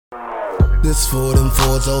This for them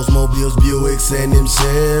Fords, Oldsmobiles, Buicks, and them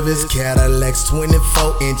Chevys, Cadillacs,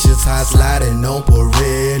 24 inches high, sliding on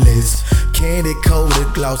Pirellis. Candy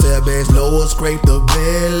coated gloss airbags, lower scrape the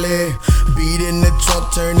belly. Beat in the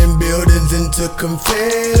trunk, turning buildings into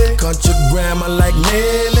confetti. Country grammar like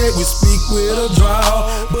Nelly, we speak with a draw,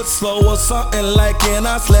 but slow or something like in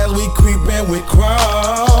our slabs, we creepin' with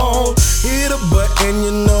crawl. Hit a button,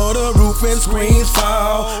 you know the roof and screens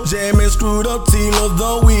fall. Jamming screwed up Tila,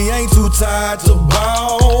 though we ain't too tired to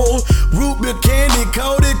ball. Root beer candy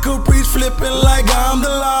coated Caprice, flipping like I'm the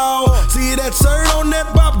law. See that shirt on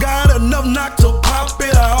that bop, got enough knock to pop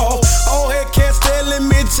it off. Old head cats telling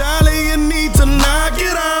me, Charlie, you need to knock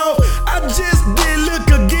it off. I just did look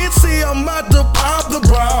again, see I'm about to pop the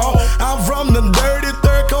bra. I'm from the dirty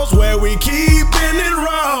third coast where we keepin' it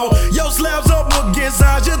raw. Your slabs up against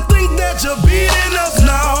ours, you think that you're beating us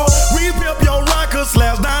now. Repip your rocker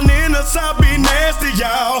slabs down in the south, be nasty,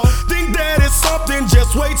 y'all. Think that it's something,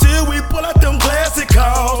 just wait till we pull out them classic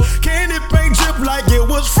calls. Candy paint drip like it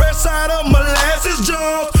was fresh out of molasses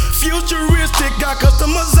jars. Futuristic, got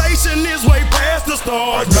customization is way past the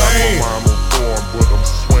stars. I got my mom on form, but I'm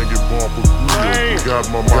swinging bumper grills. Got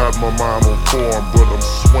my mom on form, but I'm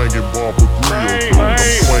swinging bumper grills. I'm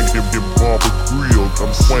swinging them bumper grills.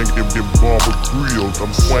 I'm swinging them bumper grills.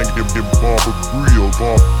 I'm swinging them bumper grills.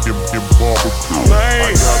 Them bumper grills.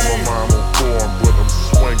 I got my mom on form, but I'm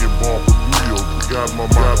swinging bumper grills. Got my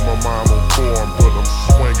mom on form, but I'm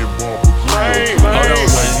swinging bumper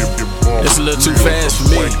grills. It's a little too fast for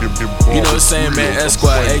me. You know the Sandman,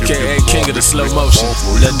 Esquire, aka King of the Slow Motion.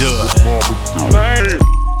 Let's do it.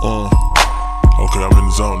 Okay, I'm in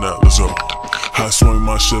the zone now, let's go. I swing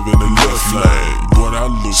my Chevy in the left lane, boy, I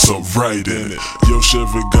look so right in it. Your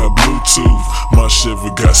Chevy got Bluetooth, my Chevy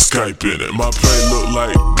got Skype in it. My paint look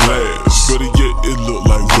like glass, but yet it look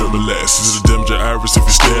like red molasses. It's a damage your iris if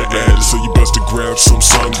you stare at it, so you bust to grab some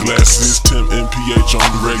sunglasses. It's 10 mph on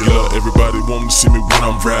the regular, everybody want to see me when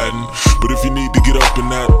I'm riding. But if you need to get up and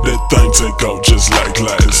out, that thing take off just like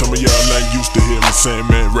lightning. Some of y'all ain't used to hear me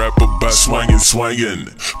Sandman rap about swinging.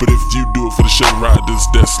 But if you do it for the Chevy riders,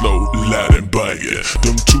 that's slow, loud and banging.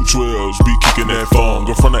 Them 212s be kicking that phone.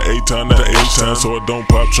 Go from the 8-ton to the 8-ton, so it don't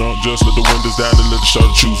pop trunk. Just let the windows down and let the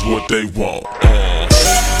shorty choose what they want.